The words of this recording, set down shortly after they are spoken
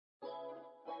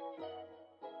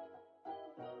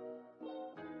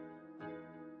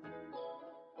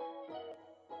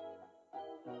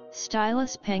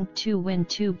Stylus Penc 2 Win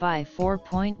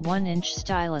 2x4.1-inch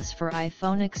stylus for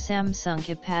iPhonec, Samsung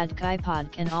ipod, iPod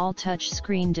and all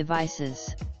touch-screen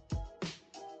devices.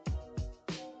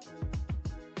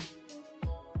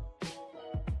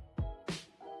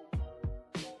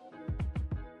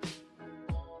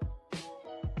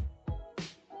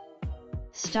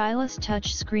 Stylus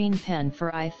touchscreen pen for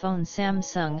iPhone,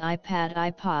 Samsung, iPad,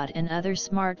 iPod and other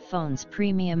smartphones.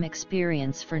 Premium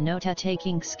experience for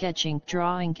note-taking, sketching,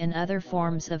 drawing and other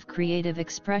forms of creative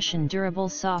expression. Durable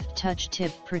soft touch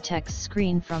tip protects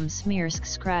screen from smearsc,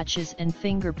 scratches and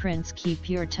fingerprints. Keep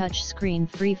your touch screen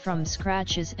free from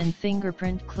scratches and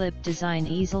fingerprint. Clip design,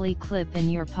 easily clip in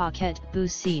your pocket,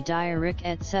 bookc, diaryc,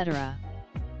 etc.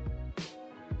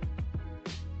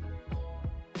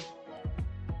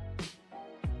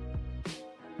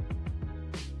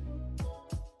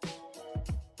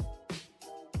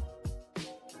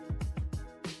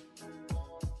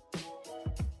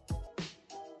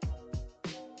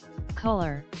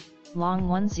 Color, long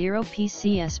 10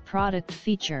 pcs product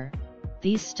feature.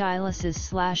 These styluses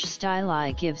 /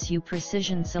 styli gives you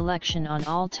precision selection on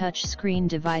all touchscreen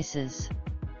devices.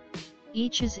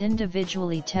 Each is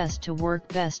individually tested to work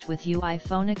best with you: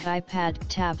 iPhonec, iPad,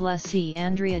 tablet,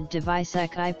 Android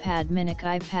designc, iPad mini,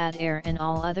 iPad Air and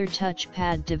all other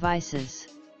touchpad devices.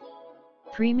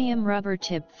 Premium rubber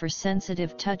tip for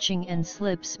sensitive touching and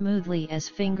slip smoothly as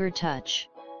finger touch.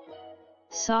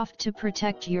 Soft to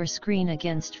protect your screen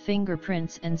against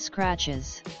fingerprints and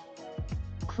scratches.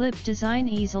 Clip design,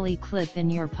 easily clip in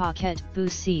your pocket,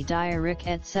 bookc, diaryc,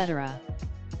 etc.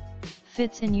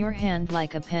 Fits in your hand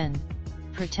like a pen.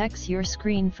 Protects your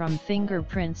screen from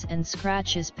fingerprints and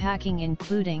scratches. Packing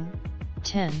including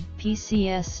 10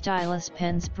 pcs stylus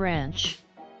pens branch.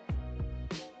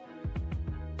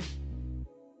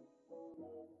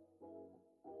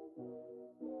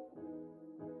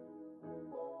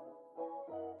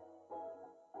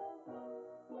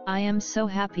 I am so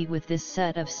happy with this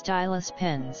set of stylus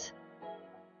pens.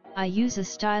 I use a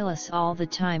stylus all the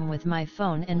time with my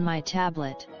phone and my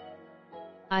tablet.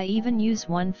 I even use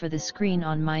one for the screen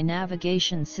on my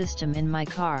navigation system in my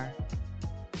car.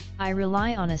 I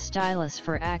rely on a stylus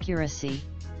for accuracy.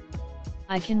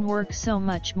 I can work so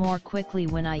much more quickly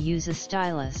when I use a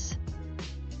stylus.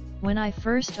 When I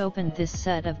first opened this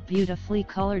set of beautifully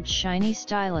colored shiny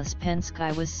stylus pens,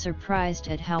 I was surprised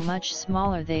at how much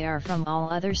smaller they are from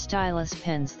all other stylus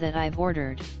pens that I've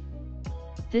ordered.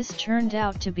 This turned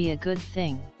out to be a good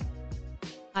thing.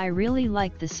 I really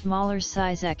like the smaller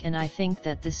size and I think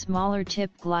that the smaller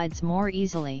tip glides more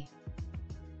easily.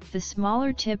 The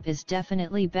smaller tip is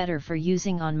definitely better for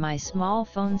using on my small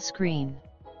phone screen.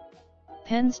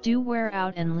 Pens do wear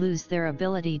out and lose their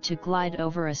ability to glide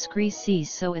over a screen,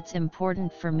 so it's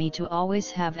important for me to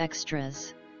always have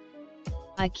extras.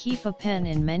 I keep a pen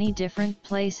in many different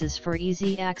places for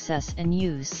easy access and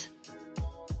use.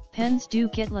 Pens do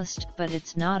get lost, but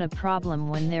it's not a problem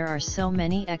when there are so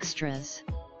many extras.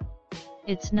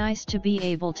 It's nice to be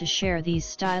able to share these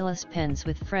stylus pens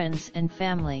with friends and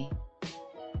family.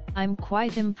 I'm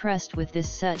quite impressed with this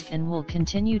set and will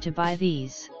continue to buy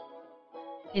these.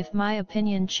 If my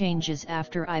opinion changes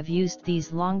after I've used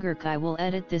these longer, I will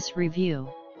edit this review.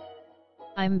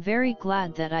 I'm very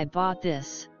glad that I bought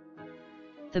this.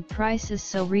 The price is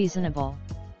so reasonable.